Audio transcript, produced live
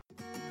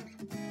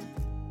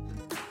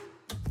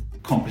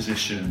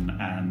composition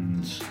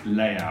and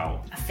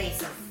layout. A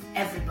face of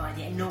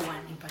everybody and no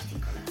one in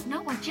particular.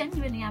 No, I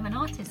genuinely am an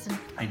artist, and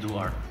I do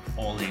art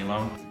all day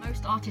long.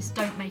 most artists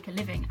don't make a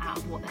living out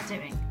of what they're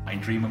doing. I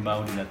dream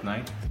about it at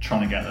night.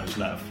 Trying to get those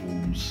letter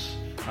forms.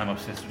 I'm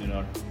obsessed with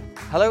art.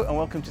 Hello and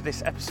welcome to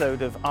this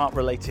episode of Art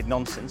Related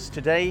Nonsense.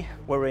 Today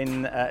we're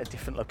in a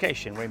different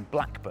location. We're in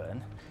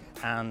Blackburn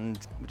and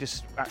we're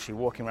just actually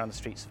walking around the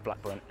streets of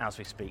Blackburn as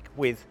we speak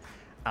with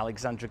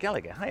Alexandra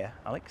Gallagher. Hiya,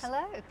 Alex.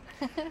 Hello.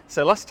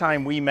 So last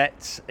time we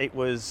met, it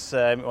was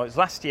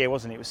last year,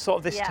 wasn't it? It was sort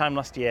of this time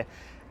last year,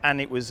 and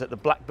it was at the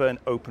Blackburn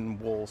Open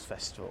Walls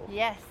Festival.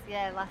 Yes,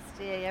 last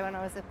year, when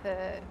I was up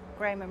at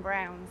Graham and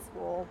Brown's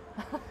wall.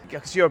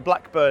 Because you're a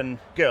Blackburn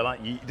girl,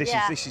 aren't you? This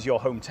is your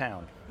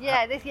hometown.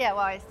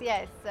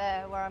 It's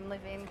where I'm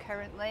living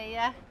currently,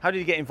 yeah. How did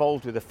you get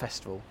involved with the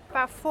festival?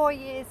 About 4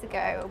 years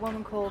ago, a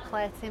woman called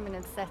Claire Timon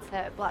had set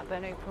up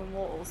Blackburn Open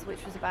Walls,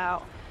 which was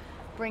about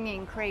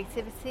bringing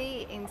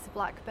creativity into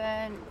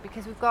Blackburn,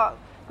 because we've got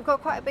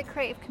quite a big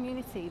creative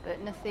community, but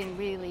nothing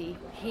really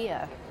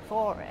here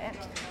for it.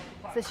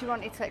 So she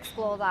wanted to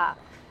explore that.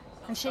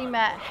 And she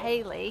met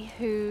Hayley,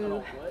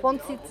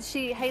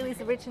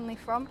 Hayley's originally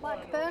from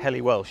Blackburn.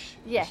 Hayley Welsh.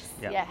 Yes,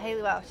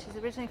 Hayley Welsh. She's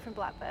originally from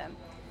Blackburn.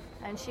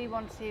 And she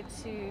wanted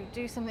to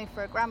do something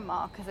for her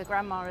grandma, because her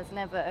grandma has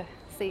never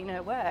seen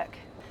her work,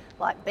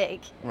 like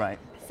big. Right.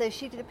 So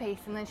she did a piece,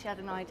 and then she had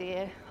an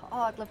idea,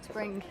 I'd love to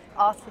bring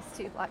artists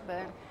to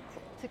Blackburn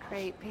to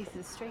create pieces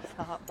of street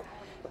art.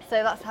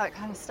 So that's how it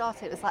kind of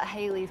started. It was like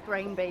Hayley's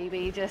brain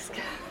baby, just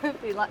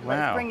be like,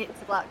 let's bring it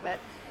to Blackburn.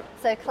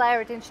 So Claire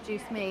had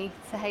introduced me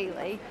to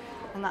Hayley,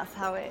 and that's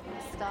how it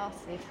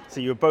started.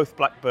 So you were both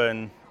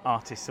Blackburn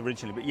artists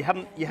originally, but you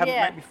hadn't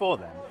met before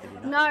then, did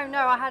you not? No,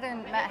 I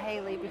hadn't met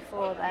Hayley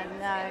before then,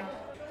 no.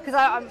 Because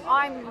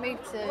I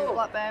moved to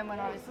Blackburn when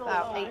I was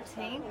about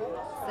 18,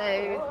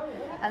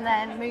 and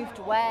then moved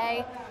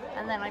away,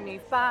 and then I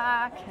moved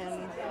back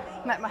and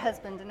met my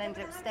husband and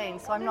ended up staying.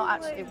 So I'm not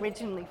actually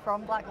originally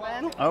from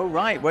Blackburn. Oh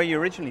right, where are you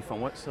originally from?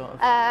 What sort of?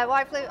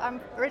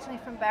 I'm originally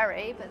from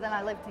Bury, but then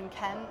I lived in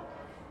Kent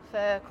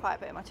for quite a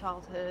bit of my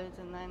childhood,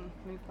 and then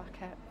moved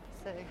back up.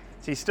 So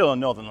you're still a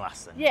northern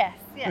lass then? Yes,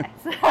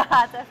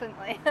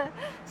 definitely.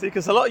 See,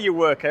 because a lot of your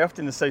work I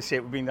often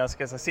associate with being down,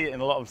 because I see it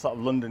in a lot of sort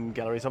of London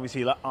galleries.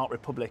 Obviously, like Art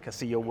Republic, I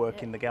see your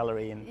work in the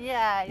gallery, and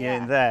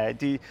in there.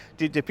 Do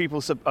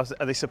people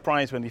are they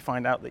surprised when they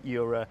find out that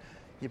you're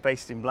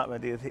based in Blackburn?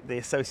 Do they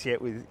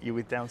associate you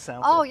with down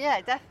south? Oh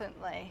yeah,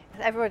 definitely.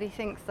 Everybody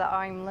thinks that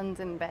I'm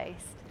London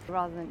based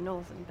rather than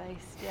northern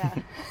based. Yeah,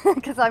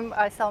 because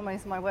I sell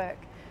most of my work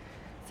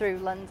through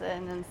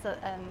London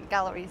and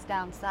galleries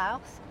down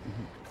south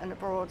and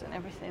abroad and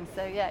everything.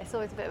 So yeah, it's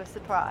always a bit of a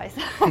surprise.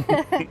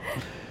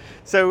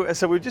 So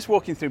we're just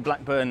walking through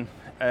Blackburn,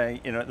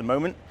 at the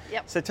moment.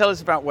 Yep. So tell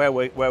us about where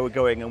we're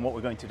going and what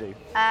we're going to do.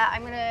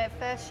 I'm going to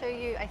first show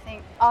you, I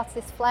think,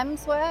 artist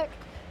Flem's work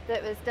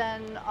that was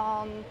done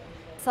on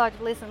the side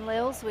of Liz and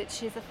Lil's,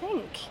 which is, I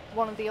think,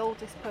 one of the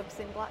oldest pubs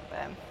in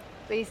Blackburn.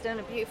 But he's done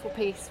a beautiful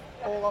piece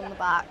all on the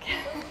back.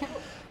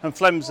 And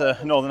Flem's a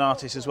northern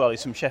artist as well.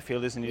 He's from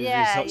Sheffield, isn't he?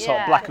 He's sort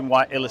of black and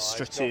white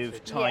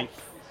illustrative type,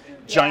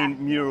 giant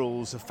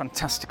murals of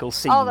fantastical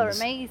scenes. Oh, they're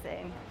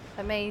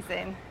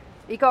amazing.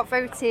 He got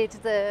voted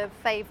the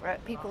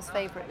people's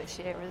favourite this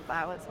year as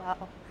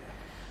well.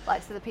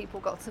 So the people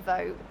got to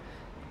vote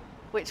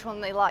which one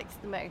they liked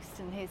the most,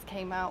 and his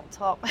came out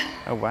top.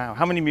 Oh wow!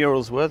 How many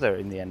murals were there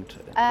in the end?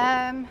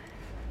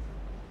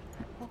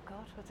 Oh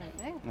God, I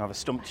don't know. I've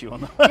stumped you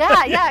on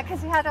that. Yeah,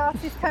 because we had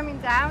artists coming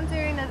down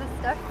doing other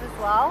stuff as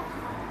well,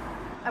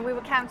 and we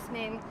were counting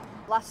in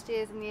last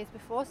year's and the years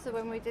before. So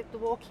when we did the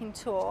walking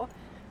tour,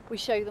 we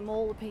showed them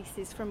all the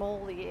pieces from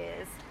all the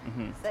years.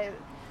 So I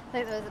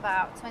think there was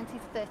about 20 to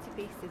 30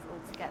 pieces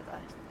altogether.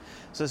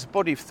 So it's a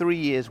body of 3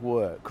 years'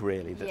 work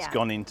really that's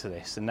gone into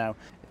this, and now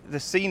the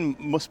scene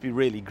must be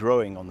really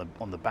growing on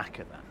the back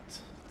of that.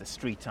 The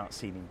street art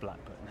scene in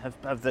Blackburn.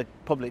 Have the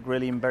public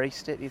really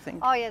embraced it, do you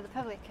think? Oh yeah, the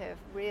public have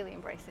really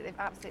embraced it. They've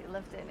absolutely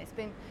loved it, and it's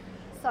been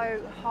so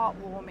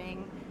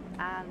heartwarming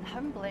and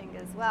humbling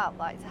as well.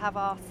 Like to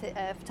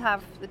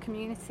have the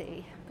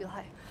community be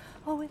like,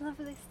 "Oh, we love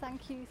this.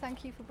 Thank you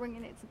for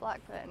bringing it to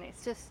Blackburn."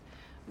 It's just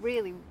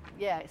really,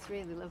 it's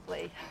really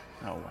lovely.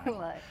 Oh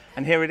wow!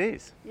 And here it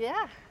is.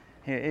 Yeah.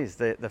 Here it is,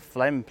 the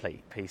Flem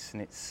plate piece,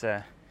 and it's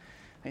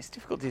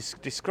difficult to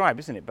describe,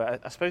 isn't it?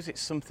 But I suppose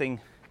it's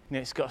something.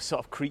 It's got a sort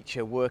of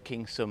creature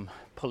working some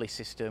pulley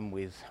system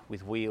with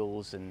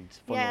wheels and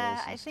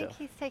funnels and stuff. I think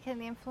he's taken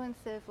the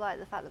influence of like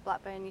the fact that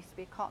Blackburn used to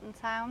be a cotton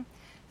town.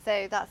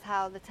 So that's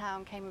how the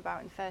town came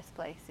about in the first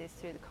place, is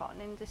through the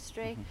cotton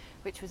industry,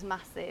 which was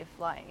massive,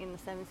 like in the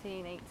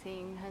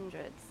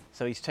 1800s.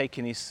 So he's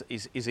taken his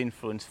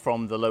influence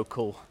from the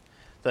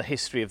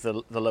history of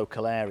the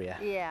local area.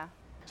 Yeah.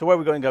 So where are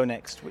we going to go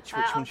next? Which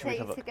one should we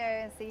have a look? To go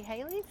and see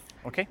Hayley's.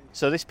 Okay.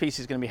 So this piece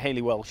is going to be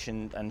Hayley Welsh,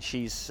 and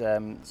she's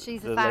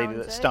the lady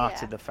that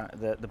started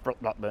the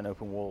Blackburn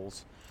Open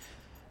Walls.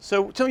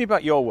 So tell me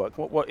about your work.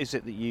 What is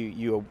it that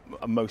you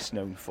are most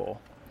known for?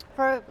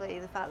 Probably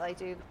the fact that I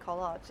do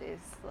collages,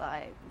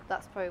 like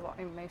that's probably what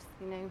I'm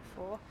mostly known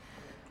for.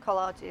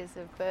 Collages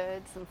of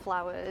birds and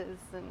flowers,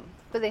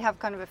 but they have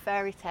kind of a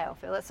fairy tale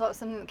feel. That's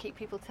something that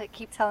people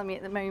keep telling me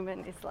at the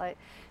moment. Is like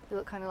they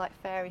look kind of like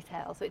fairy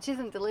tales, which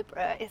isn't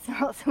deliberate. It's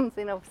not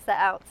something I've set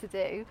out to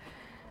do.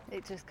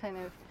 It just kind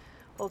of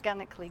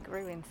organically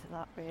grew into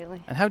that,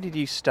 really. And how did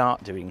you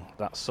start doing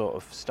that sort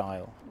of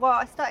style? Well,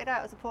 I started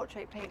out as a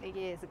portrait painter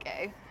years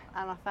ago,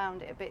 and I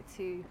found it a bit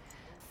too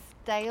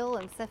stale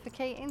and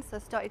suffocating, so I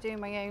started doing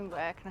my own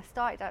work. And I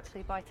started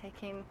actually by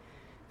taking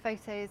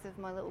photos of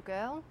my little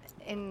girl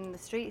in the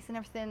streets and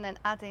everything, then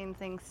adding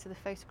things to the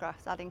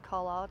photographs, adding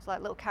collages, like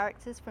little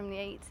characters from the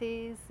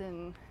 80s,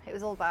 and it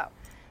was all about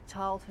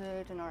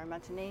childhood and our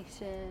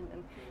imagination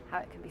and how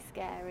it can be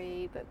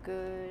scary but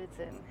good.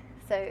 And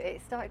so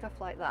it started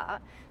off like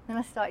that. Then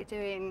I started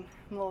doing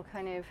more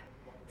kind of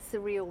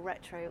surreal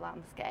retro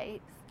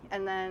landscapes,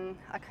 and then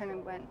I kind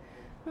of went,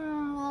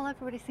 oh, well,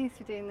 everybody seems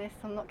to be doing this,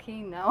 I'm not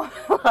keen now.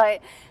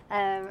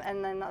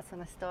 And then that's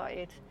when I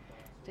started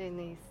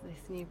doing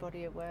this new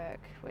body of work,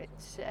 which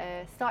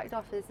started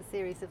off as a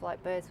series of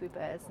like birds with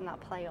birds, and that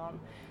play on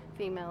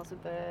females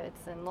with birds,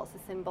 and lots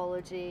of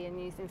symbology,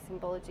 and using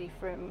symbology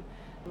from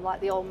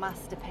like the old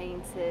master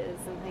painters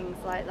and things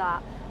like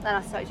that. Then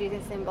I started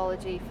using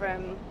symbology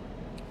from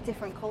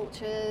different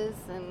cultures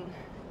and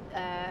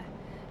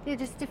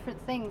just different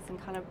things,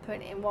 and kind of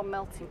putting it in one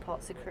melting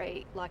pot to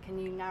create like a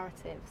new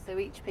narrative. So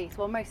each piece,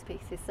 well, most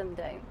pieces, some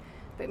don't,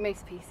 but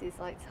most pieces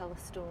like tell a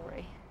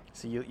story.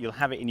 So you'll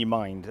have it in your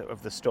mind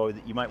of the story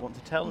that you might want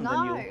to tell? And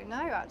No,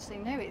 actually,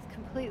 it's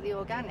completely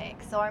organic.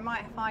 So I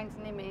might find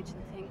an image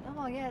and think,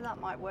 oh yeah, that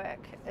might work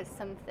as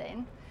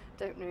something,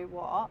 don't know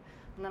what,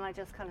 and then I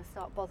just kind of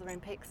start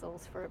bothering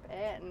pixels for a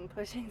bit and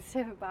pushing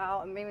stuff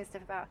about and moving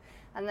stuff about,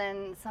 and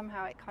then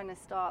somehow it kind of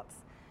starts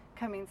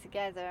coming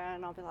together,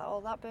 and I'll be like,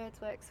 oh, that bird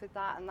works with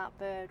that, and that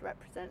bird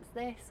represents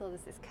this, or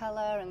there's this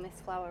colour, and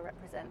this flower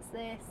represents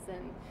this,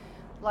 and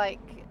like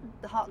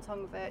the Heart and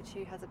Tongue of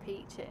Virtue has a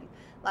peach in.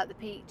 Like the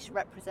peach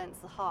represents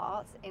the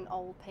heart in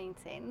old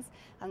paintings,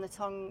 and the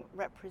tongue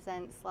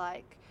represents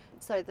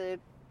the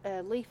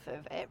leaf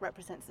of it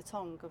represents the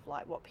tongue of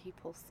like what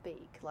people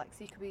speak. Like,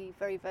 so you could be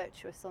very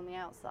virtuous on the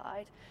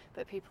outside,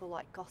 but people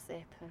like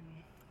gossip and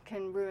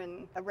can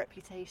ruin a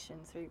reputation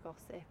through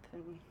gossip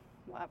and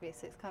what have you.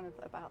 So it's kind of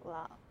about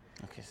that.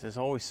 Okay, so there's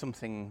always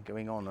something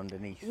going on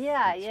underneath.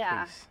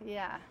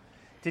 Yeah.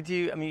 Did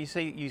you? I mean, you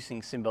say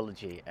using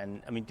symbology,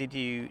 and I mean, did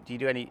you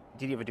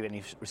ever do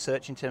any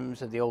research in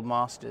terms of the old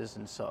masters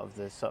and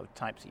the sort of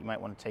types that you might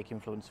want to take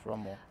influence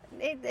from? Or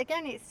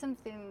it's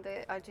something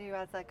that I do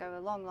as I go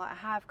along. Like I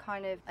have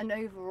kind of an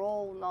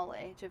overall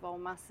knowledge of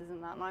old masters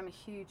and that, and I'm a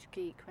huge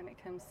geek when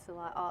it comes to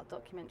like art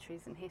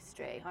documentaries and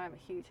history. I'm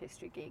a huge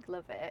history geek,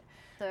 love it.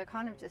 So I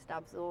kind of just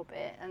absorb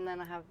it, and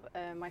then I have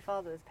my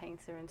father was a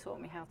painter and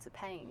taught me how to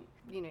paint,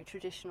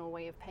 traditional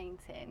way of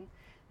painting.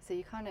 So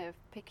you kind of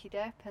pick it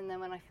up, and then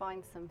when I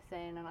find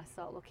something and I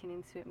start looking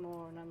into it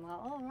more, and I'm like,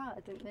 oh right, I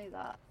didn't know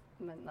that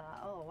meant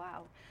that. Oh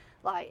wow.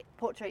 Like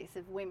portraits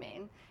of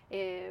women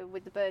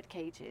with the bird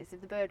cages.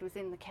 If the bird was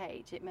in the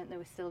cage, it meant they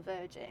were still a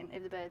virgin.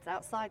 If the bird's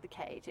outside the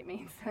cage, it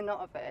means they're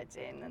not a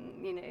virgin,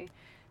 and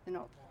they're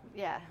not.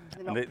 Yeah,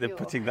 they're not. They're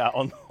putting that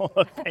on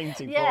a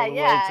painting for all the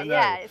world to know.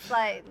 Yeah. It's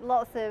like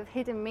lots of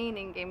hidden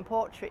meaning in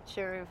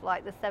portraiture of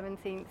like the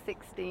 17th,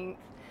 16th.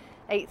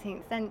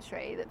 18th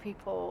century that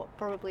people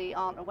probably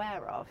aren't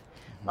aware of,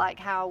 like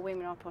how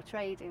women are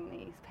portrayed in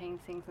these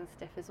paintings and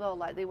stuff as well.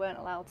 Like they weren't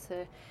allowed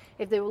to,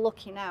 if they were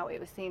looking out, it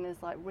was seen as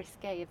like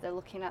risque. If they're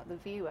looking at the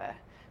viewer,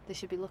 they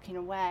should be looking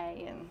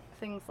away and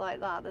things like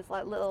that. There's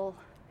like little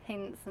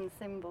hints and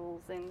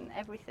symbols in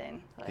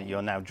everything that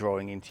you're now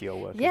drawing into your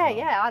work. Yeah, as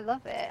well. I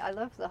love it. I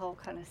love the whole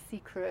kind of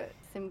secret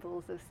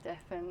symbols of stuff,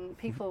 and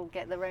people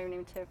get their own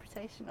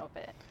interpretation of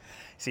it.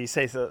 So you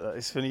say that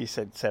it's funny you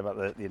say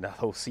about the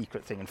whole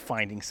secret thing and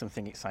finding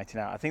something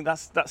exciting out. I think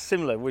that's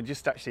similar. We're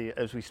just actually,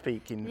 as we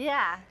speak,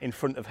 in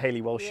front of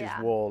Hayley Walsh's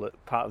wall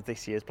at part of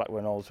this year's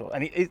Blackburn Olds Wall,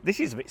 and this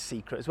is a bit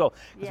secret as well,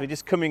 because we're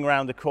just coming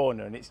around the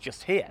corner and it's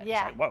just here.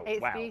 Yeah, it's like, whoa,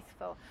 it's wow.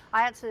 Beautiful.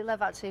 I actually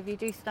love if you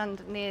do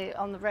stand near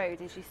on the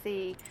road, as you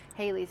see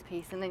Hayley's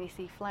piece and then you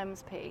see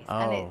Flem's piece,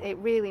 and it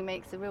really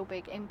makes a real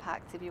big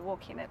impact if you're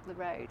walking up the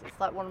road. It's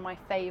like one of my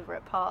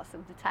favourite parts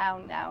of the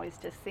town now, is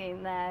just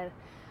seeing their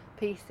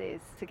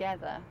pieces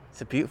together.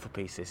 It's a beautiful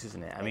piece, this,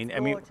 isn't it? It's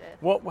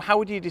gorgeous. How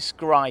would you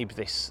describe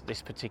this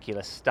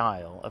particular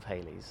style of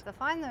Hayley's? I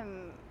find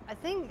them, I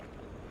think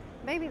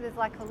maybe there's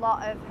like a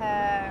lot of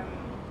her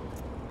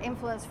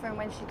influence from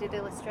when she did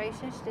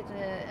illustration. She did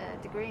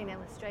a degree in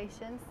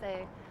illustration,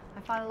 so I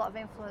find a lot of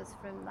influence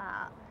from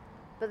that.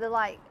 But they're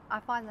like, I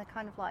find they're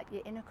kind of like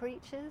your inner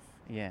creatures.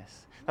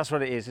 Yes, that's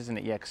what it is, isn't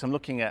it? Yeah, because I'm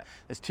looking at,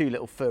 there's two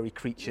little furry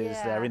creatures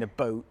there in a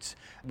boat.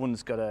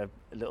 One's got a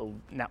little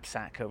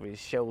knapsack over his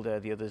shoulder,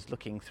 the other's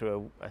looking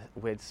through a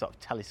weird sort of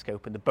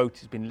telescope, and the boat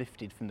has been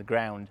lifted from the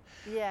ground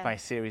by a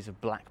series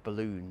of black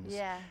balloons.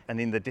 Yeah. And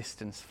in the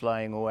distance,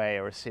 flying away,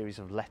 are a series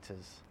of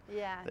letters.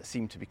 that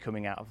seem to be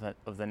coming out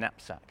of the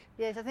knapsack.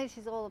 Yes, I think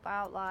she's all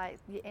about like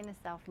your inner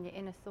self and your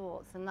inner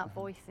thoughts and that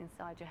voice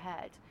inside your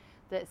head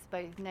that's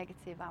both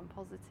negative and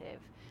positive.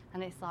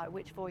 And it's like,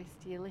 which voice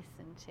do you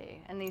listen to?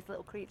 And these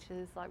little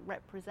creatures like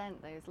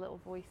represent those little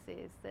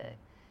voices that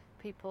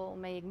people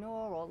may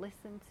ignore or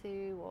listen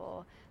to,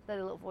 or they're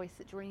a little voice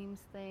that dreams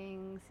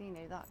things, you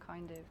know, that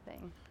kind of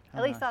thing.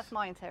 At least that's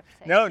my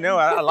interpretation. No,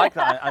 I like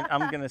that.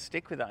 I'm going to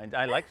stick with that.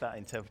 I like that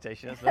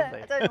interpretation. That's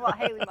lovely. I don't know what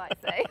Hayley might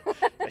say.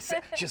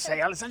 Just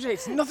say, Alessandra,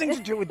 it's nothing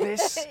to do with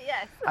this.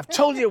 Yes. I've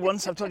told you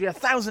once, I've told you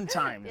 1,000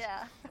 times.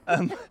 Yeah.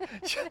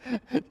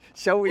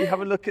 Shall we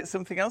have a look at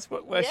something else?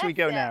 Where should we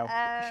go now?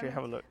 Should we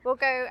have a look? We'll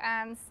go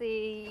and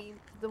see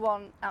the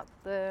one at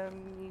the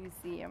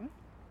museum,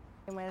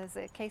 where there's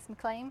a Case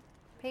McLean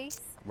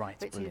piece,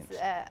 right, which brilliant. is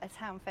a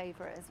town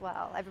favourite as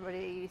well.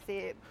 Everybody, you see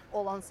it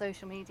all on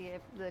social media,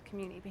 the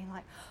community being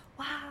like,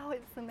 wow,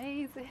 it's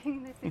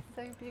amazing, this is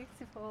so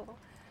beautiful.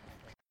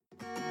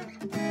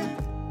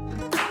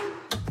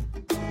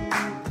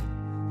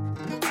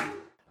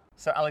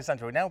 So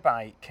Alessandra, we're now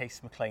by Case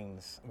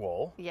McLean's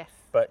wall. Yes.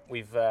 But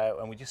we've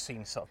just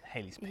seen sort of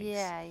Hayley's piece.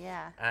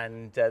 Yeah.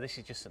 And this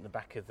is just at the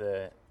back of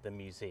the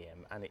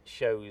museum, and it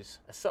shows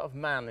a sort of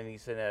man, and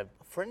he's in a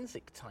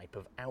forensic type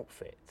of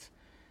outfit,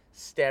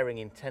 staring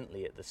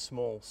intently at the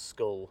small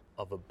skull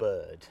of a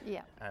bird.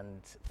 Yeah. And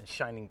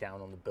shining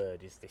down on the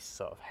bird is this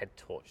sort of head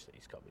torch that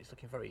he's got. But he's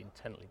looking very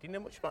intently. Do you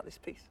know much about this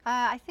piece?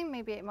 I think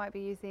maybe it might be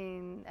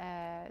using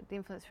the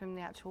influence from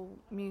the actual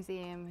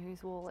museum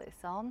whose wall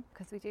it's on,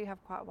 because we do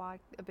have quite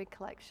a big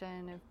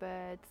collection of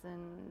birds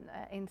and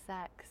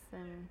insects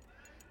and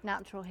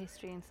natural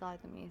history inside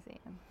the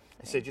museum.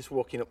 So just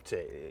walking up to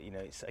it, you know,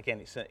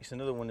 it's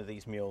another one of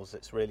these murals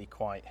that's really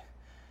quite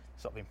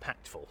sort of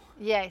impactful.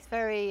 Yeah, it's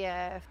very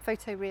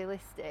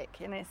photorealistic,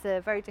 and it's a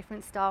very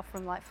different style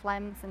from like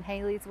Flem's and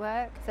Hayley's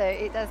work. So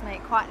it does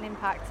make quite an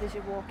impact as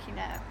you're walking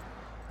up.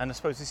 And I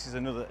suppose this is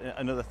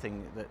another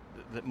thing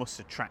that must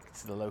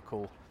attract the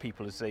local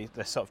people as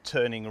they're sort of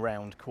turning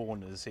around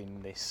corners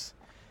in this,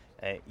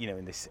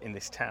 in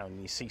this town.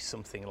 You see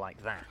something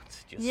like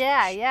that.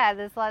 Yeah.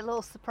 There's like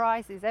little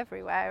surprises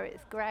everywhere.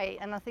 It's great,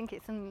 and I think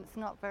it's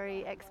not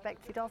very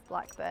expected of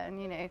Blackburn.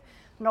 You know,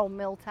 an old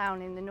mill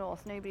town in the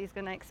north. Nobody's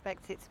going to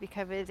expect it to be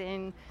covered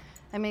in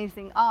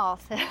amazing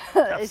art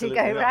as you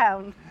go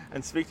around.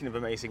 And speaking of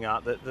amazing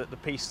art, the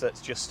piece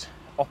that's just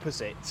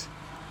opposite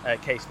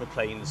Case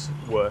McLean's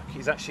work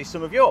is actually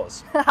some of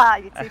yours.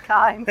 You're too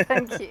kind,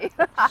 thank you.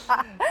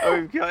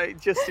 We've got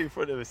it just in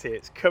front of us here.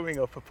 It's coming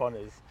up upon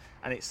us,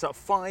 and it's sort of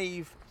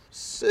 5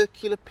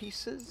 circular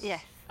pieces.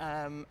 Yes.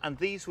 And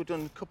these were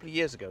done a couple of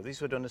years ago.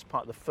 These were done as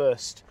part of the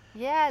first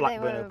Blackburn they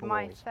were Open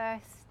my Walls.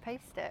 first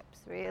paste steps,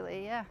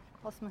 really. Yeah,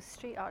 Cosmos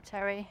Street Art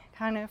Cherry,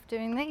 kind of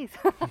doing these.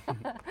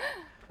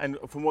 And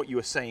from what you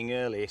were saying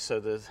earlier,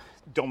 so there's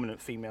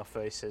dominant female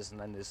faces,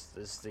 and then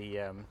there's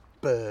the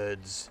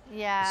birds,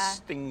 there's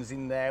things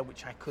in there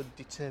which I could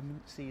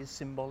see as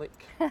symbolic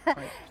type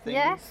things.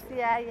 Yes,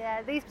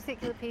 yeah. These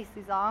particular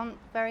pieces aren't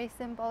very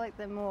symbolic.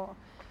 They're more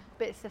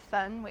bits of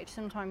fun, which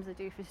sometimes I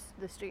do for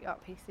the street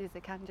art pieces.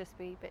 They can just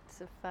be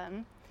bits of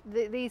fun.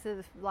 These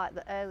are like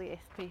the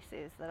earliest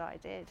pieces that I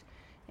did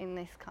in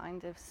this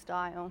kind of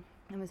style,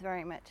 and was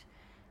very much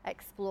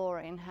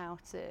exploring how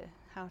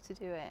to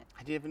do it.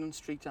 Had you ever done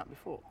street art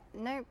before?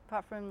 No,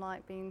 apart from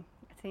like being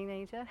a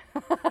teenager,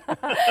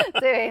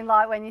 doing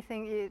like when you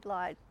think you're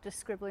like just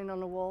scribbling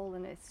on a wall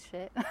and it's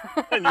shit.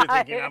 And you're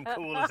thinking, I'm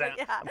cool as that.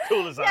 I'm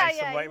cool as ice.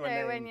 Yeah, I'm writing my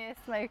name. when you're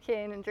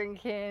smoking and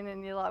drinking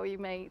and you're like with your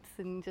mates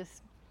and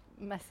just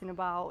messing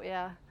about,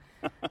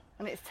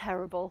 and it's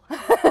terrible.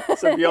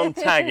 So beyond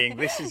tagging,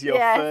 this is your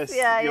first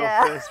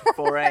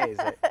foray, is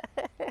it?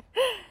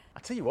 I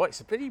tell you what, it's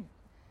a pretty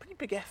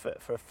big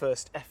effort for a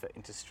first effort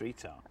into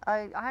street art.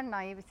 I had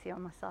naivety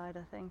on my side,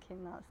 I think,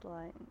 and that's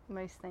like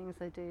most things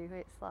I do.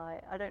 It's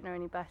like I don't know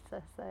any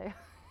better, so.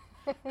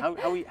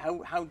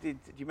 How did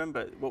you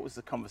remember? What was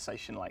the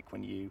conversation like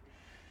when you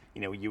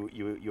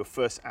were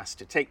first asked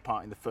to take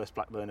part in the first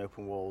Blackburn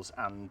Open Walls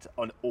and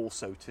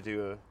also to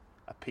do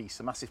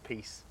a massive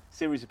piece,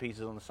 series of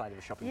pieces on the side of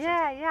a shopping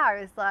centre? Yeah, I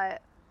was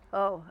like,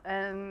 oh,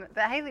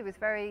 but Hayley was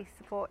very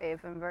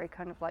supportive and very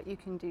kind of like, you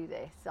can do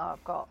this.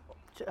 I've got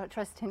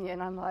trust in you,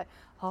 and I'm like,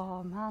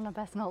 oh man, I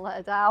best not let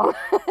her down.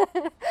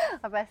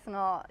 I best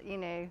not,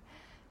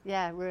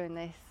 ruin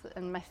this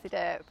and mess it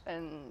up.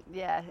 And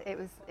it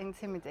was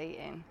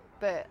intimidating,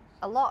 but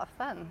a lot of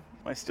fun.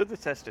 Well, it stood the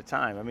test of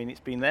time. I mean,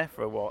 it's been there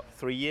for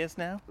 3 years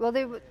now? Well,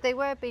 they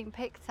were being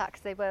picked at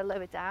because they were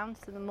lower down,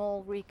 so the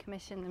mall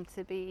recommissioned them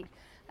to be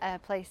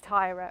placed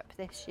higher up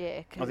this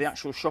year. The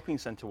actual shopping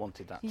centre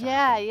wanted that to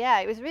happen. Yeah,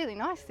 it was really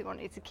nice. They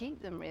wanted to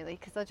keep them, really,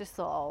 because I just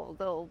thought,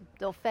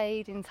 they'll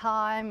fade in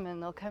time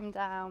and they'll come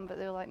down, but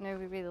they were like, no,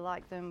 we really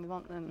like them, we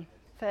want them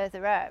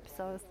further up.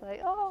 So I was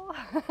like, oh,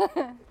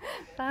 well,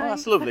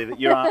 that's lovely that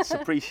your art's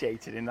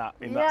appreciated in that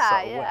sort of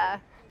way.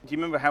 Do you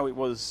remember how it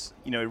was,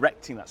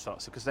 erecting that sort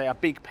of stuff? Because they are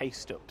big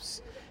paste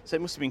ups, so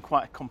it must have been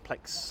quite a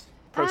complex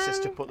process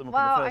to put them up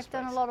well, in the first I've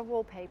place? done a lot of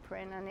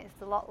wallpapering, and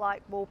it's a lot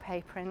like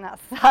wallpapering.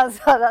 That's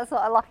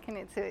what I liken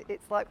it to.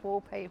 It's like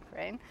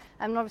wallpapering,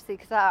 and obviously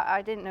because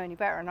I didn't know any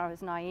better and I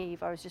was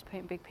naive, I was just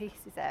putting big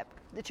pieces up.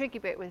 The tricky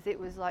bit was it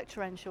was like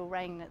torrential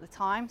rain at the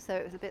time, so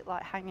it was a bit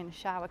like hanging a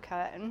shower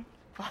curtain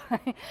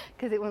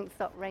because it wouldn't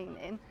stop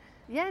raining.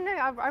 Yeah, no,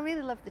 I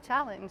really love the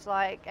challenge.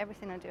 Like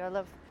everything I do,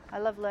 I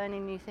love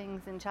learning new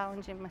things and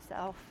challenging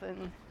myself,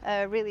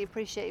 and really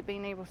appreciate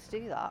being able to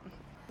do that.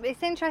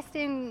 It's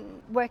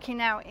interesting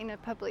working out in a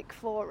public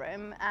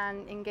forum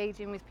and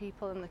engaging with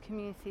people in the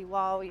community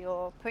while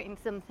you're putting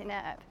something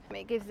up.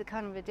 It gives a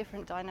kind of a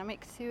different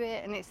dynamic to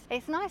it, and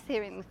it's nice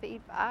hearing the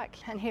feedback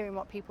and hearing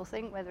what people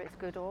think, whether it's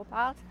good or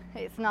bad.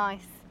 It's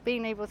nice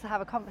being able to have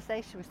a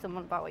conversation with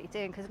someone about what you're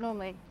doing, because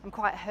normally I'm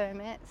quite a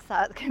hermit,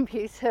 sat at the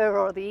computer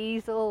or the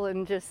easel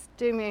and just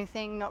doing my own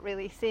thing, not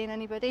really seeing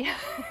anybody.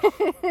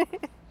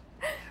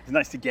 It's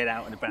nice to get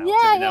out and about Yeah,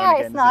 every now and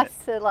again, it's nice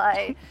isn't it? to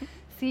like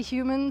see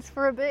humans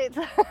for a bit.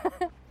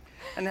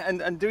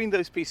 And doing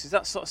those pieces,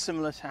 that's sort of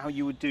similar to how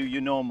you would do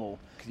your normal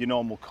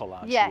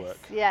collage Yes, work.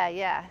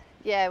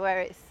 yeah,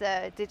 where it's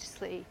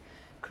digitally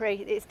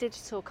created. It's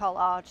digital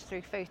collage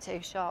through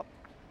Photoshop,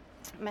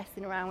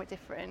 messing around with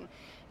different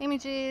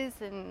images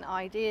and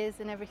ideas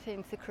and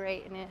everything to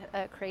create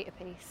a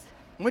piece.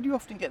 Where do you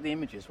often get the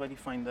images? Where do you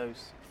find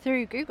those?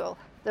 Through Google.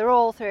 They're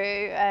all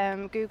through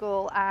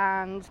Google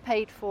and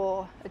paid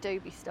for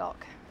Adobe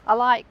stock. I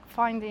like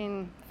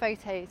finding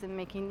photos and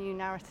making new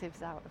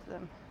narratives out of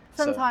them.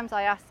 Sometimes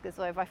I ask as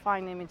well, if I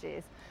find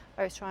images,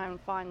 I always try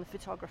and find the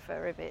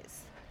photographer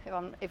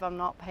if I'm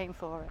not paying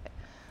for it.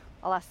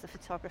 I'll ask the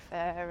photographer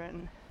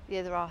and the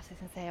other artist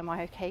and say, am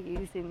I okay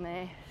using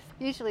this?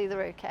 Usually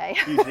they're okay.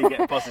 Usually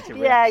get a positive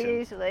Yeah, reaction.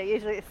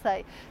 usually it's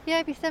like, yeah,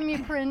 if you send me a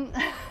print.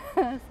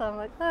 So I'm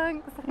like,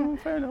 thanks.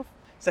 Fair enough.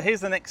 So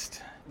here's the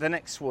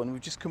next one.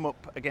 We've just come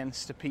up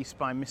against a piece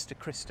by Mr.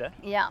 Christer.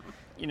 Yeah.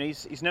 You know,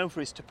 he's known for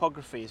his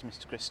topography as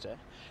Mr. Christer,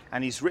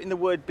 and he's written the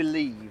word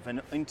believe,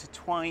 and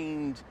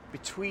intertwined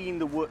between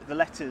the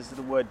letters of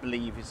the word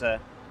believe is a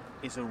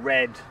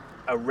red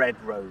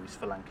rose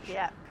for Lancashire.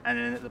 Yeah. And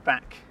then at the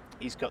back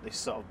he's got this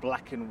sort of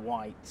black and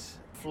white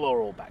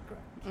floral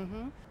background.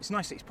 Mm-hmm. It's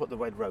nice that he's put the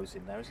red rose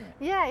in there, isn't it?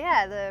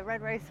 Yeah, the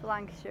red rose for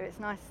Lancashire.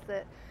 It's nice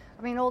that,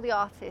 I mean, all the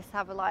artists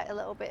have a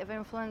little bit of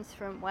influence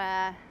from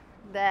where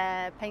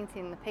they're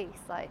painting the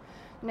piece. Like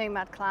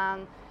Nomad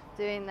Clan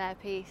doing their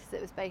piece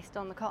that was based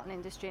on the cotton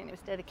industry, and it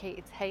was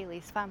dedicated to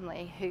Hayley's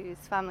family, whose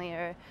family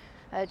are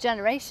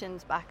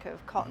generations back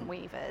of cotton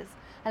weavers.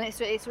 And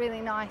it's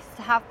really nice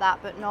to have that,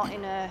 but not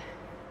in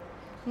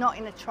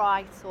a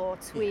trite or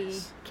twee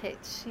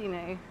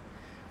kitsch,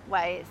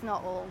 way. It's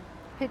not all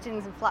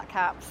pigeons and flat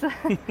caps.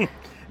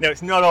 No,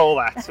 it's not all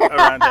that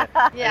around here.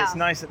 Yeah. And it's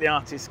nice that the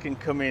artists can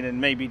come in and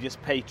maybe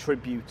just pay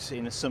tribute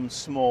in some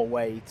small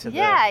way to it's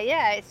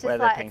where just they're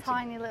like painting. a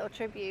tiny little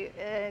tribute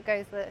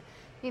goes that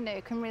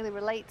can really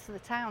relate to the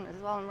town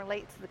as well and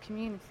relate to the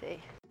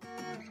community.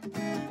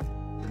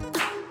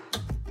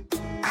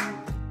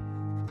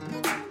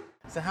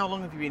 So how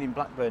long have you been in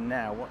Blackburn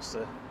now?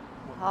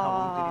 How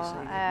long did you say?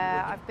 you've been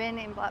working? I've been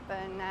in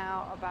Blackburn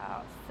now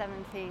about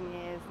 17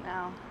 years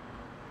now.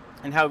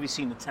 And how have you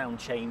seen the town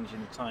change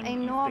in the time that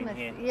you've been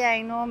here? Yeah,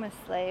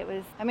 enormously.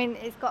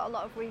 It's got a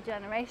lot of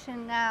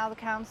regeneration now. The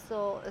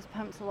council has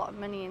pumped a lot of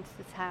money into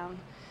the town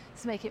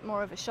to make it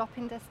more of a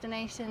shopping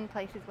destination,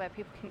 places where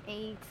people can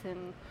eat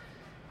and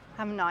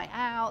have a night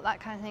out, that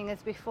kind of thing.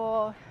 As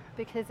before,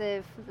 because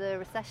of the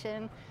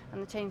recession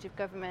and the change of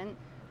government,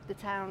 the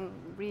town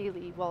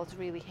was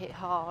really hit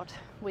hard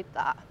with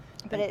that.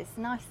 But it's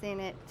nice seeing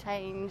it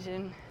change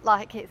and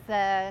like it's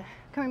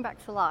coming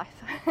back to life.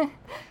 And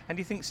do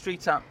you think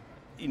street art,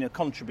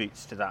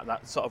 contributes to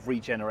that sort of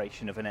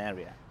regeneration of an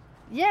area?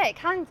 Yeah, it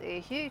can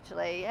do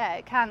hugely. Yeah,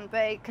 it can.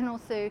 But it can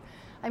also,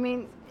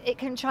 it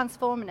can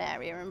transform an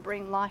area and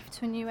bring life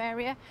to a new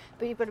area.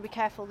 But you've got to be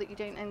careful that you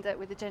don't end up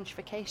with the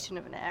gentrification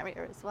of an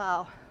area as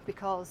well,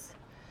 because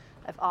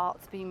of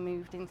arts being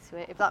moved into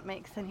it, if that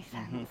makes any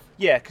sense. Mm-hmm.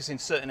 Yeah, because in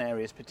certain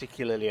areas,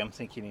 particularly I'm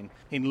thinking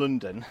in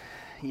London,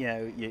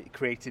 your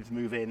creatives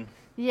move in.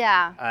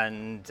 Yeah.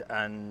 And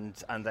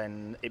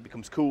then it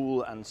becomes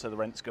cool, and so the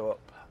rents go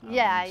up.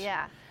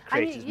 Yeah.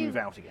 Creators move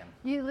out again.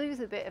 You lose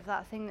a bit of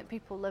that thing that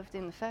people loved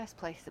in the first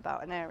place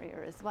about an area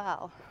as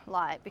well,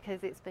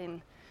 because it's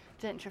been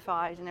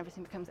gentrified and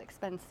everything becomes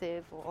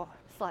expensive or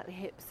slightly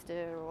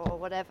hipster or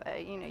whatever.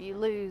 You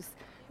lose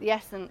the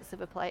essence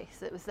of a place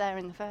that was there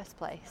in the first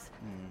place.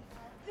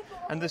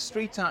 And the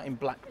street art in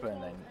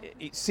Blackburn, then,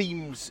 it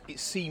seems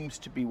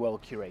to be well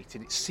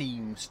curated. It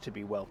seems to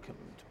be welcomed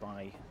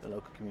by the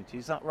local community.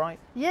 Is that right?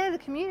 Yeah, the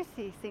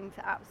community seem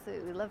to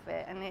absolutely love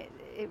it, and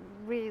it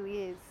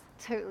really is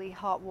totally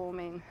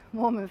heartwarming,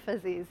 warm and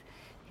fuzzies,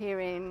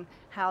 hearing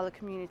how the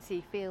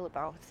community feel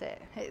about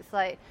it. It's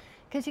like,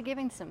 because you're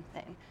giving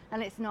something,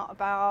 and it's not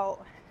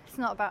about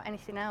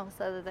anything else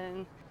other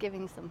than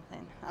giving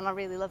something, and I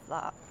really love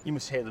that. You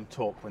must hear them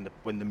talk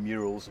when the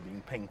murals are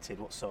being painted.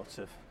 What sort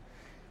of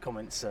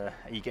comments are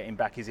you getting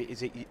back? Is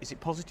it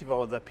positive,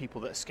 or are there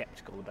people that are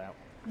sceptical about?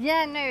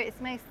 Yeah, no,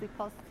 it's mostly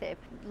positive.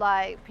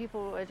 Like,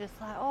 people are just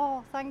like,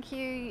 oh, thank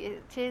you,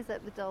 it cheers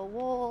up the dull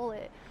wall,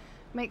 it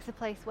makes the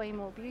place way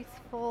more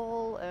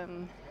beautiful,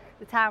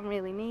 the town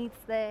really needs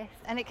this,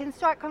 and it can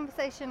strike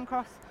conversation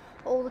across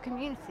all the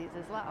communities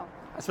as well.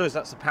 I suppose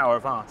that's the power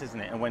of art, isn't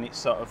it? And when it's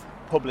sort of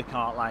public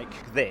art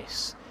like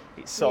this,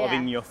 it's sort of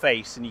in your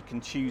face, and you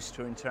can choose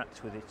to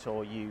interact with it,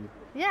 or you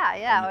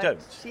don't.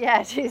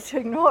 Yeah, choose to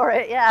ignore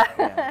it,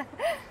 yeah.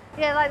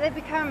 Yeah, like they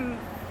become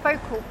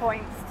focal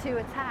points to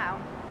a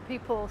town.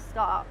 People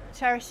start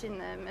cherishing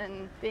them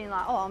and being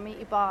like, oh, I'll meet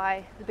you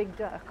by the big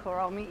duck, or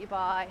I'll meet you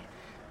by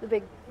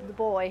the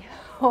boy,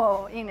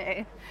 or, you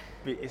know.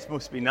 It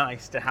must be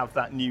nice to have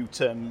that new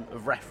term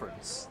of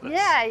reference.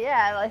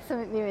 Yeah, like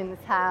something new in the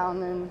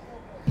town. And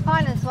I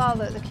find as well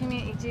that the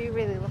community do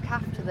really look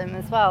after them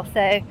as well.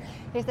 So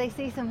if they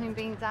see something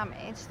being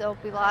damaged, they'll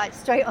be like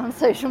straight on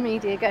social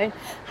media going,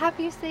 have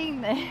you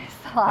seen this?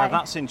 Like, now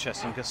that's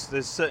interesting, because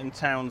there's certain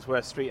towns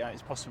where street art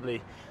is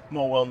possibly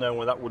more well known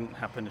where that wouldn't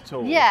happen at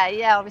all.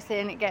 Yeah, obviously,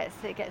 and it gets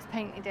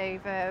painted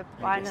over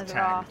by another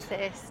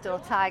artist or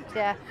tagged,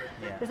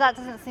 because that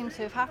doesn't seem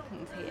to have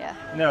happened here.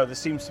 No, there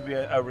seems to be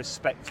a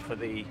respect for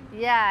the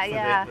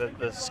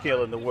the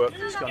skill and the work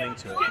that's gone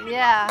into it.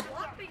 Yeah.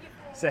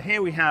 So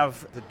here we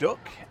have the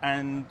duck,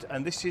 and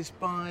this is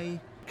by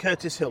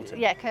Curtis Hilton.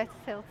 Yeah, Curtis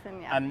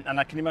Hilton, yeah. And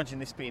I can imagine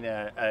this being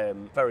a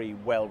very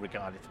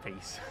well-regarded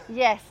piece.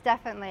 Yes,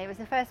 definitely. It was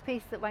the first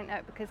piece that went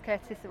up because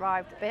Curtis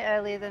arrived a bit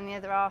earlier than the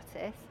other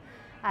artists.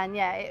 And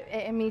yeah,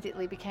 it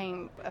immediately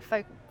became a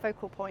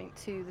focal point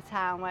to the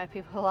town, where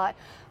people were like,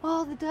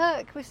 oh, the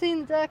duck, we've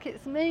seen the duck,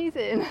 it's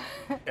amazing.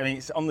 I mean,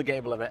 it's on the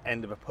gable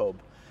end of a pub.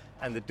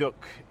 And the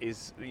duck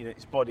is,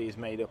 its body is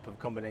made up of a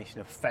combination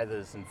of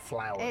feathers and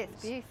flowers.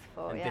 It's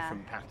beautiful, and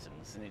different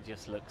patterns, and it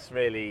just looks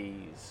really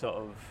sort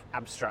of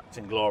abstract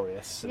and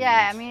glorious.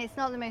 Yeah, I mean, it's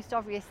not the most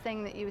obvious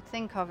thing that you would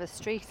think of as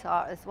street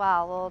art as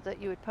well, or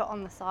that you would put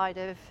on the side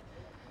of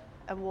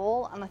a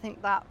wall, and I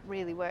think that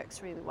really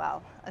works really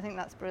well. I think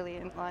that's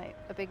brilliant, like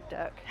a big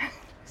duck.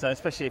 So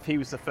especially if he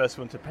was the first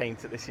one to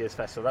paint at this year's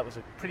festival, that was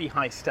a pretty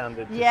high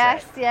standard to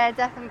Yes, set. yeah,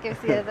 definitely gives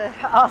the other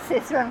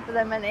artists run for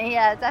their money,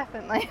 yeah,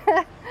 definitely.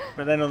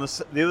 But then on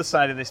the other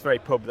side of this very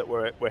pub that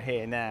we're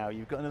here now,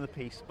 you've got another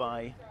piece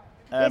by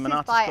an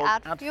artist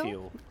called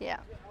Adfuel. Yeah.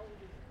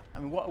 I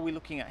mean, what are we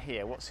looking at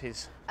here? What's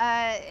his?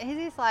 His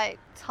is like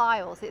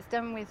tiles. It's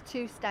done with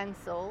 2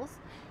 stencils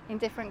in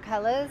different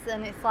colours,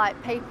 and it's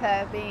like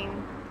paper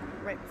being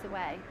ripped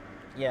away.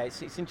 Yeah,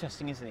 it's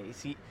interesting, isn't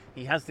it?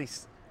 He has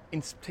this,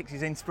 takes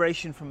his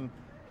inspiration from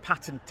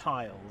patterned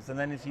tiles, and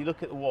then as you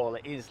look at the wall,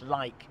 it is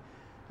like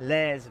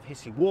layers of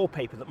history.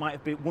 Wallpaper that might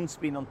have once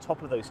been on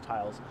top of those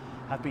tiles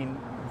have been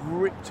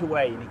ripped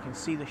away, and you can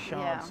see the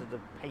shards of the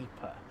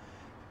paper,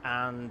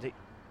 and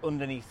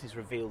underneath is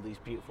revealed these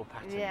beautiful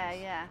patterns.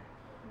 Yeah.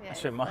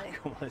 That's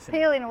remarkable, like isn't it?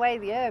 Peeling away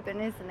the urban,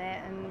 isn't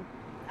it, and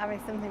having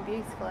something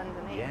beautiful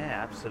underneath. Yeah,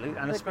 absolutely.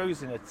 And I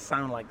suppose in a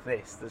sound like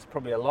this, there's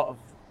probably a lot of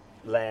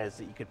layers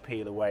that you could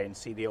peel away and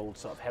see the old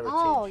sort of heritage.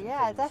 Oh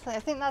yeah, definitely.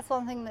 I think that's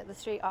one thing that the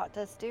street art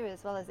does do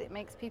as well, is it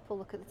makes people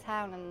look at the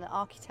town and the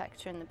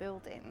architecture and the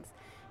buildings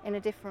in a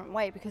different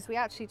way, because we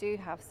actually do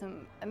have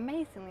some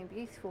amazingly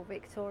beautiful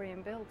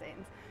Victorian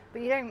buildings,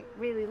 but you don't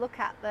really look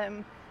at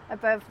them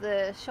above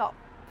the shop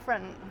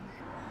front.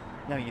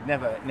 No, you'd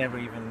never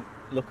even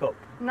look up.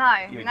 No,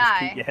 you would just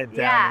keep your head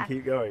down and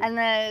keep going. And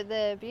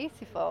they're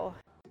beautiful.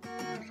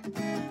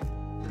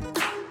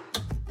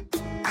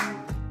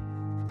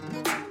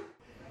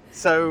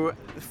 So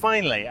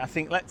finally, I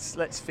think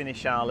let's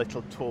finish our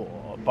little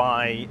tour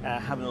by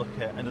having a look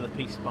at another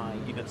piece by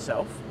you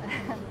yourself,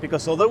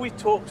 because although we've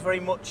talked very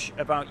much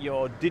about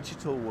your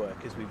digital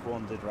work as we've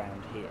wandered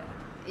around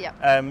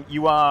here,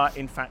 you are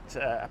in fact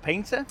a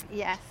painter.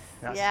 Yes.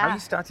 That's how you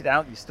started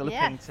out. You're still a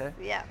painter.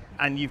 Yeah.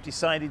 And you've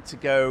decided to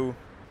go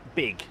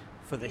big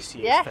for this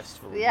year's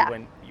festival. Yeah.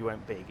 You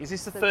went big. Is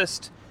this the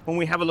first? When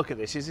we have a look at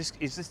this, is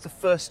this the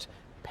first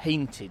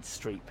painted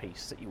street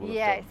piece that you will have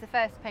done? Yeah, it's the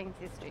first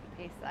painted street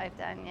piece that I've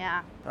done.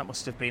 Yeah. That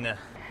must have been a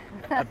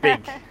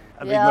big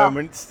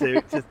moment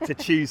to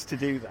choose to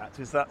do that.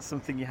 Was that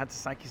something you had to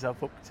psych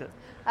yourself up to?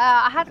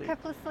 I had a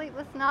couple of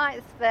sleepless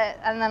nights,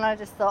 and then I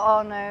just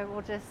thought, oh no,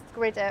 we'll just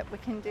grid up. We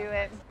can do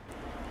it.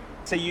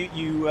 So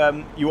you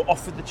were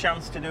offered the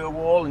chance to do a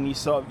wall, and you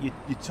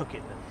took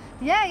it then?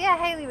 Yeah.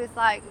 Hayley was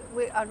like,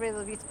 I'd really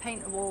love you to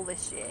paint a wall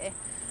this year,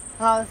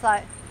 and I was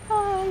like,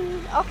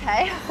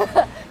 okay,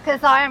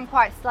 because I am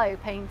quite slow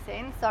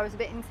painting, so I was a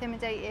bit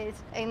intimidated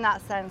in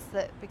that sense,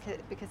 that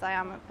because I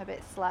am a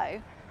bit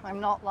slow. I'm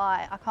not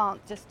like, I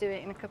can't just do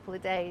it in a couple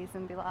of days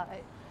and be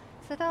like,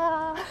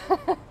 ta-da.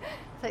 It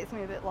takes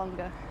me a bit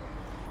longer.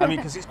 I mean,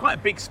 because it's quite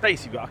a big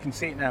space you've got. I can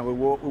see it now. We're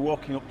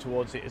walking up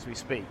towards it as we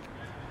speak.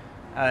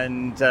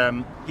 And I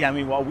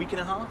mean, what, a week and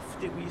a half,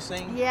 were you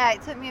saying? Yeah,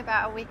 it took me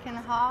about a week and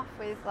a half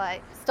with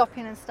like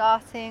stopping and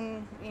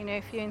starting,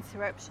 a few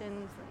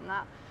interruptions and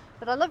that.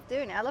 But I love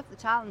doing it. I love the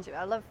challenge of it.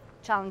 I love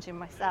challenging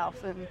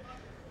myself and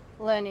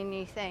learning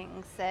new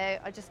things. So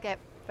I just get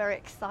very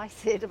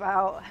excited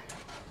about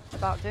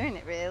doing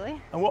it,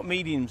 really. And what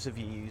mediums have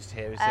you used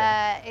here? Is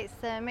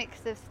It's a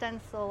mix of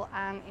stencil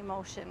and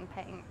emulsion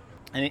paint.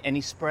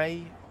 any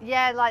spray?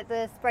 Yeah, like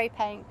the spray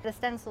paint. The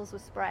stencils were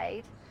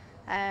sprayed,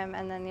 and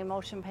then the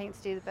emulsion paint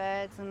to do the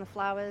birds and the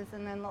flowers,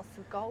 and then lots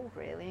of gold,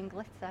 really, and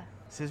glitter.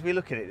 So as we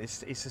look at it,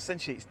 it's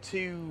essentially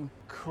two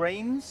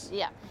cranes.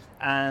 Yeah.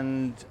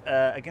 And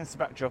against the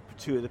backdrop of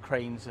two of the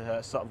cranes are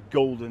a sort of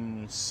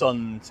golden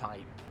sun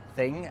type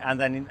thing, and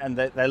then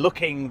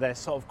they're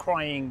sort of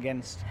crying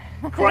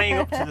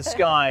up to the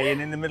sky,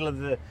 and in the middle of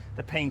the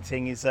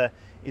painting is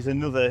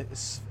another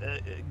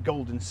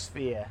golden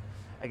sphere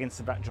against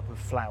the backdrop of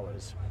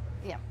flowers.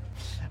 Yeah.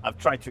 I've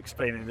tried to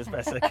explain it as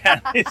best I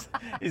can.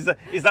 Is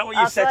that what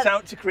you set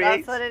out to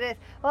create? That's what it is.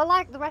 Well,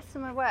 like the rest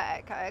of my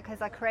work,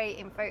 because I create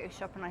in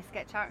Photoshop and I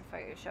sketch out in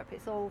Photoshop,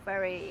 it's all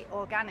very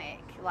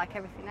organic, like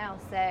everything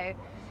else. So,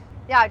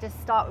 yeah, I just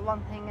start with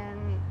one thing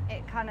and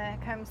it kind of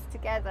comes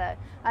together.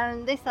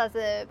 And this has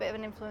a bit of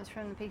an influence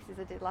from the pieces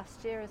I did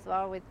last year as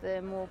well, with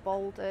the more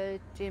bolder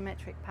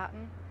geometric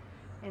pattern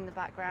in the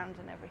background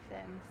and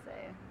everything. So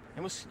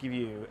it must give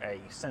you a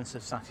sense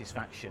of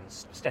satisfaction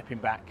stepping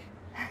back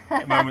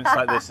at moments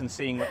like this and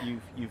seeing what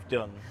you've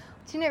done.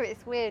 Do you know,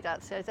 it's weird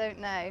actually, I don't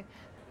know.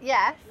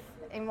 Yes,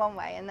 in one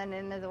way, and then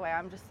in another way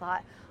I'm just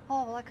like,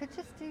 oh, well, I could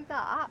just do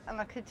that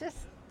and I could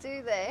just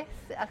do this.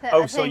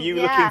 So you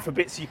were looking for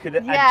bits you could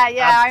add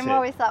I'm to.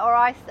 always like, or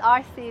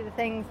I see the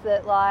things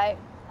that like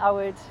I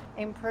would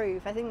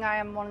improve. I think I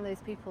am one of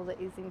those people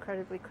that is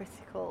incredibly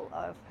critical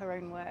of her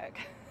own work.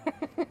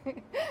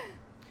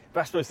 But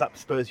I suppose that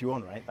spurs you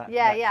on, right?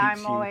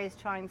 I'm always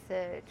trying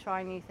to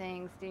try new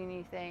things, do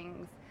new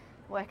things,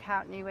 work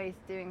out new ways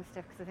of doing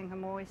stuff, because I think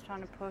I'm always trying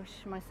to push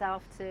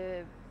myself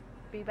to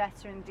be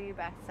better and do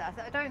better.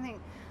 I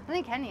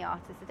think any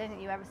artist, I don't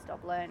think you ever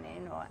stop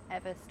learning or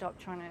ever stop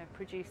trying to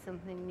produce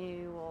something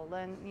new or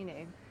learn,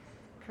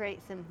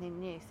 create something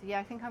new. So yeah,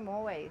 I think I'm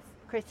always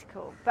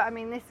critical. But I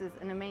mean, this was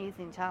an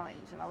amazing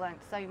challenge and I learned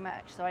so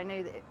much. So I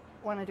know that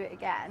when I do it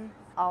again,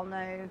 I'll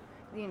know,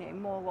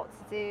 more what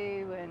to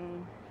do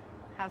and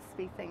how to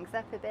speed things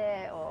up a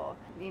bit, or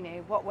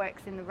what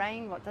works in the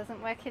rain, what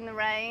doesn't work in the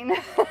rain.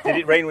 Did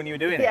it rain when you were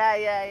doing it?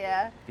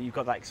 Yeah. But you've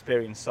got that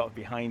experience sort of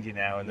behind you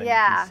now, and then you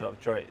can sort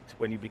of draw it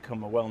when you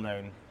become a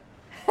well-known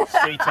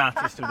street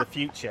artist of the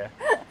future.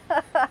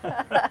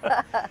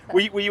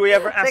 Were you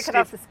ever asked? They could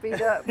have to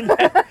speed up.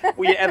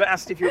 Were you ever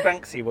asked if you were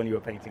Banksy when you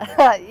were painting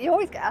them? You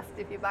always get asked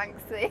if you're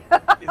Banksy.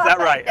 Is that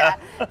right? Yeah.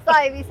 It's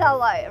like if you tell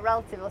like a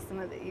relative or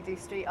someone that you do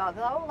street art,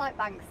 they're like, oh, like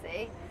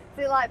Banksy.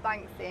 So you like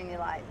Banksy, and you're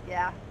like,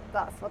 yeah,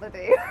 that's what I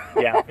do.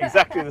 Yeah,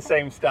 exactly the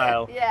same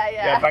style.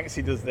 Yeah,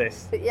 Banksy does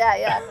this.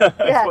 Yeah.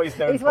 That's what he's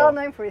known for. He's well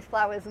known for his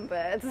flowers and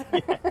birds.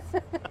 Yes.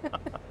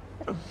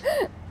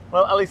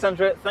 Well,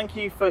 Alessandra, thank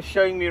you for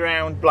showing me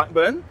around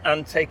Blackburn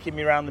and taking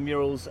me around the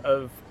murals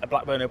of a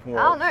Blackburn Open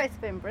Wall. Oh no, it's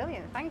been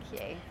brilliant. Thank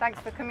you. Thanks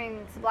for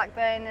coming to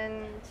Blackburn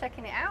and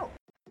checking it out.